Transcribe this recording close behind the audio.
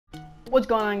What's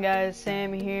going on, guys?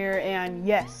 Sam here, and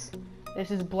yes,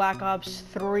 this is Black Ops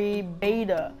 3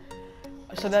 beta.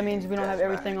 So that means we don't have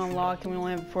everything unlocked and we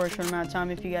only have it for a short amount of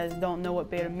time. If you guys don't know what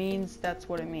beta means, that's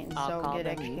what it means. So get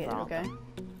educated, okay?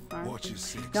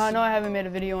 Alright. Now I know I haven't made a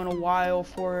video in a while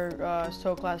for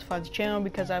So Classified's channel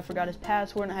because I forgot his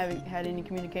password and I haven't had any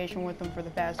communication with him for the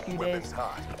past few days.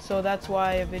 So that's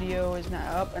why a video is not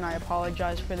up, and I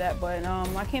apologize for that. But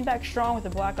I came back strong with the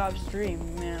Black Ops 3,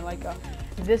 man.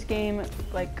 This game,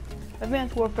 like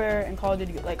Advanced Warfare and Call of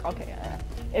Duty, like, okay,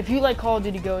 if you like Call of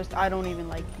Duty Ghost, I don't even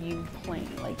like you playing.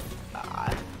 Like,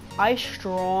 I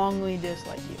strongly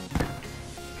dislike you.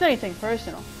 It's not anything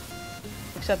personal,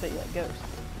 except that you like Ghost.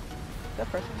 Is that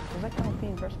personal? Was that kind of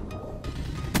being personal?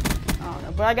 I don't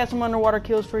know, but I got some underwater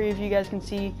kills for you. If you guys can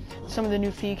see, some of the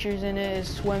new features in it is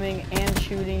swimming and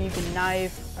shooting. You can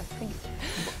knife. I think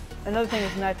another thing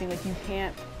is knifing. Like, you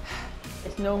can't.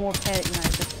 It's no more panic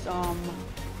knife. It's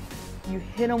you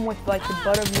hit them with like the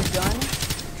butt of your gun,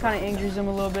 kind of injures them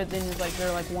a little bit. Then it's like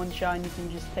they're like one shot, and you can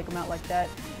just take them out like that.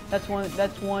 That's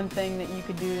one thing that you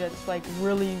could do. That's like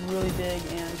really big,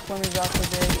 and swimming's also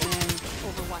big, and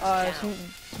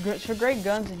some great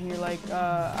guns in here. Like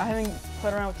I haven't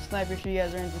played around with the sniper, so you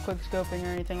guys are into quick scoping or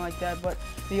anything like that. But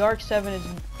the Arc 7 is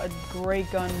a great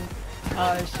gun.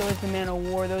 So is the Man of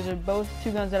War. Those are both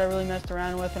two guns that I really messed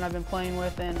around with and I've been playing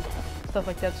with and stuff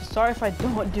like that. So sorry if I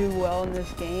don't do well in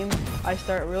this game. I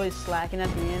start really slacking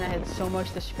at the end. I had so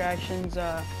much distractions.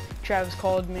 Travis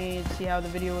called me to see how the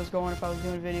video was going, if I was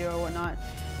doing a video or whatnot.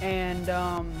 And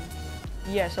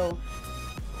yeah, so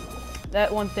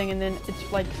that one thing. And then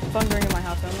it's like thundering in my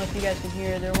house. I don't know if you guys can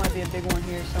hear. There might be a big one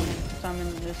here some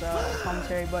in this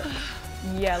commentary, but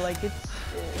yeah, like it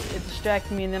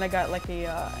distracted me. And then I got like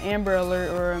a Amber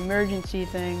Alert or emergency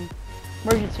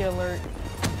alert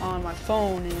on my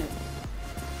phone, and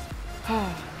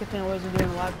good thing I wasn't doing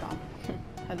a live com.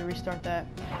 Had to restart that.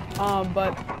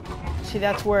 But see,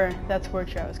 that's where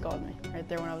Travis called me right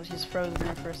there when I was just frozen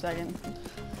there for a second.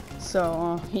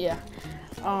 So yeah,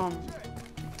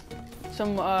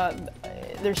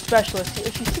 there's specialists.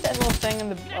 If you see that little thing in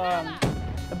the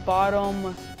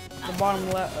bottom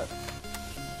left.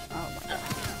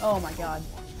 Oh my god.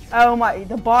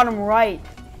 The bottom right.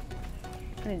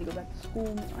 I need to go back to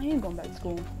school. I am going back to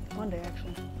school Monday,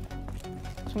 actually.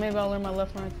 So maybe I'll learn my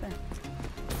left and right there. I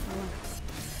don't know.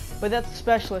 But that's a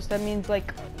specialist. That means,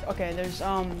 like, okay, there's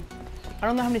I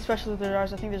don't know how many specialists there are.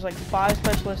 So I think there's like 5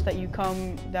 specialists that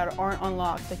aren't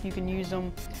unlocked. Like, you can use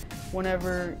them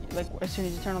whenever, like, as soon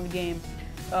as you turn on the game.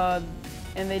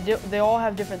 And they all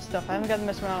have different stuff. I haven't gotten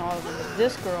to mess around with all of them. But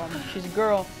this girl, she's a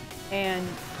girl, and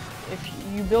if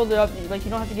you build it up, like,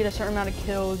 you don't have to get a certain amount of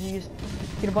kills. You just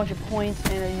get a bunch of points,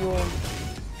 and you'll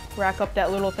rack up that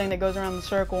little thing that goes around the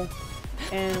circle.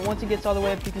 And once it gets all the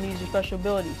way up, you can use your special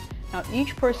abilities. Now,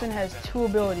 each person has 2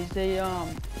 abilities.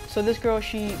 So this girl,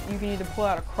 you can either pull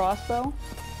out a crossbow,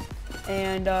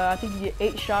 and I think you get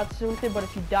 8 shots with it. But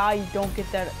if you die, you don't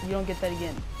get that. You don't get that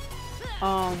again.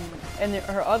 And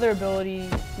her other ability.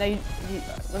 Now,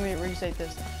 let me restate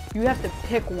this. You have to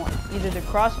pick one, either the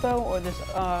crossbow or this,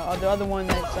 or the other one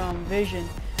that's vision.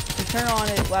 You turn on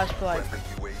it, lasts for like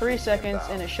 3 seconds,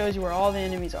 and it shows you where all the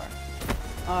enemies are.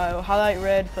 It'll highlight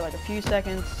red for like a few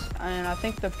seconds, and I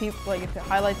think the people, like, if it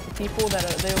highlights the people that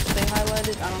they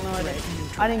highlighted, I don't know.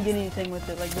 I didn't get anything with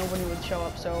it. Like, nobody would show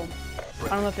up. So I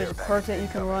don't know if there's a perk that you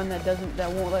can run that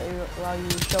won't allow you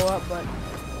to show up, but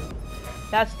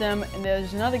that's them. And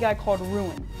there's another guy called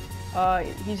Ruin.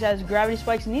 He has gravity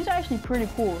spikes, and these are actually pretty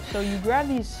cool. So you grab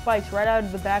these spikes right out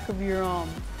of the back of your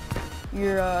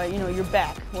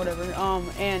back, whatever,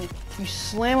 and you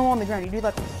slam them on the ground. You do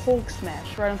like a Hulk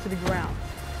smash right onto the ground,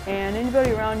 and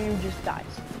anybody around you just dies.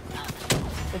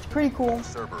 It's pretty cool,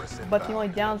 but the only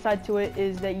downside to it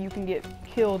is that you can get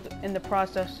killed in the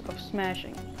process of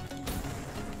smashing.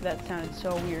 That sounded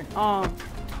so weird. Oh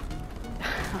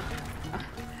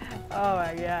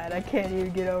my god, I can't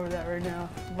even get over that right now.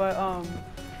 But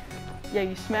yeah,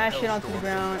 you smash it onto the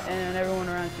ground and everyone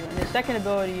around you. And the second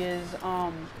ability is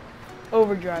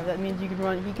overdrive. That means he can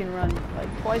run like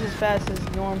twice as fast as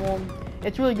normal.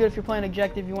 It's really good if you're playing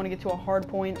objective, you want to get to a hard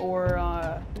point or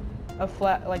a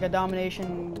flat, like a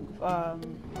domination,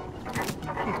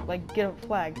 like get a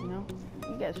flag, you know?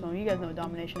 You guys know what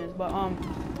domination is, but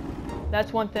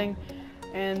that's one thing.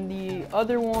 And the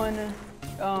other one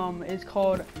is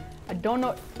called, I don't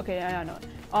know. Okay, I know it.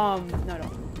 No.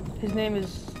 His name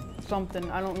is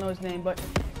something. I don't know his name, but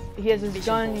he has this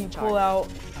gun you pull out,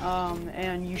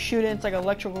 and you shoot it. It's like an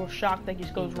electrical shock that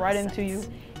just goes right into you.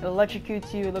 It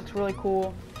electrocutes you. It looks really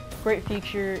cool. Great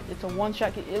feature. It's a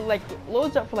one-shot. It like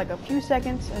loads up for like a few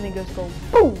seconds and then just go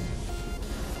boom.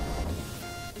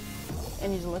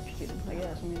 And he's electrocuted, I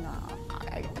guess. I mean,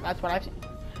 that's what I've seen.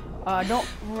 I don't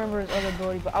remember his other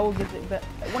ability, but I will get it back.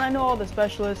 When I know all the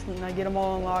specialists and I get them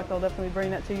all unlocked, I'll definitely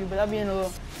bring that to you, but that'll be in a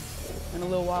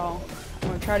little while. I'm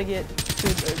going to try to get to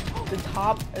the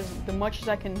top as much as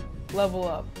I can level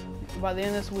up by the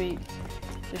end of this week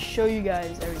to show you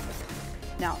guys everything.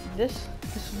 Now, this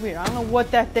is weird. I don't know what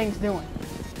that thing's doing.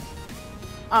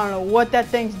 I don't know what that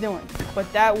thing's doing,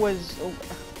 but that was...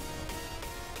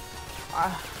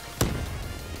 I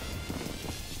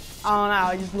don't know,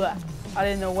 I just left. I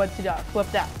didn't know what to do. I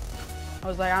flipped out. I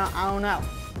was like, I don't know.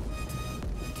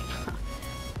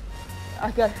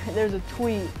 There's a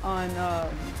tweet on, I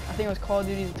think it was Call of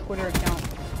Duty's Twitter account,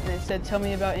 and it said, tell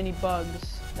me about any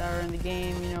bugs that are in the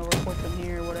game, you know, report them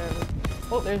here or whatever.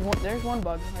 Oh, there's one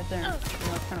bug right there. You know,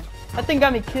 that thing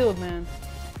got me killed, man.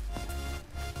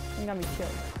 That thing got me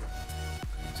killed.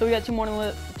 So we got two more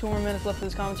minutes left of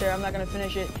this commentary. I'm not gonna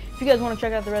finish it. If you guys want to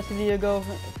check out the rest of the video,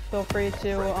 feel free to.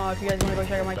 If you guys want to go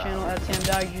check out my channel at Sam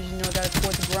Dog, you just know I gotta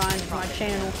support the grind of my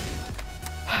channel.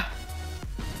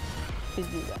 Please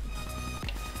do that.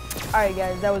 Alright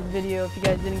guys, that was the video. If you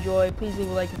guys did enjoy, please leave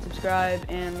a like and subscribe.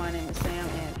 And my name is Sam,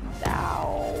 and peace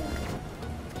out.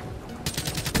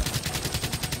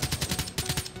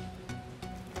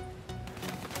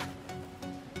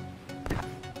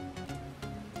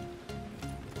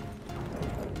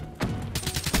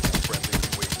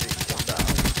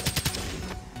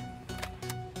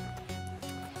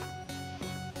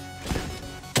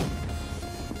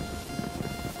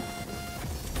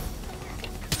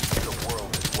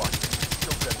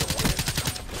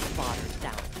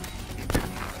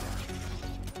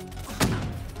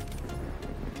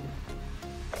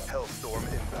 Hellstorm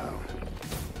inbound.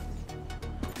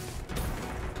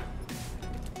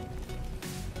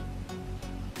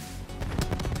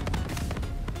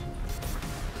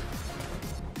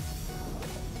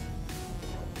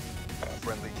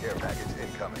 Friendly care package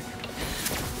incoming.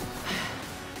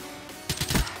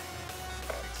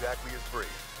 Exactly as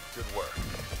briefed. Good work.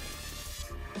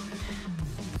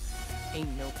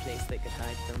 Ain't no place they could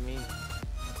hide from me.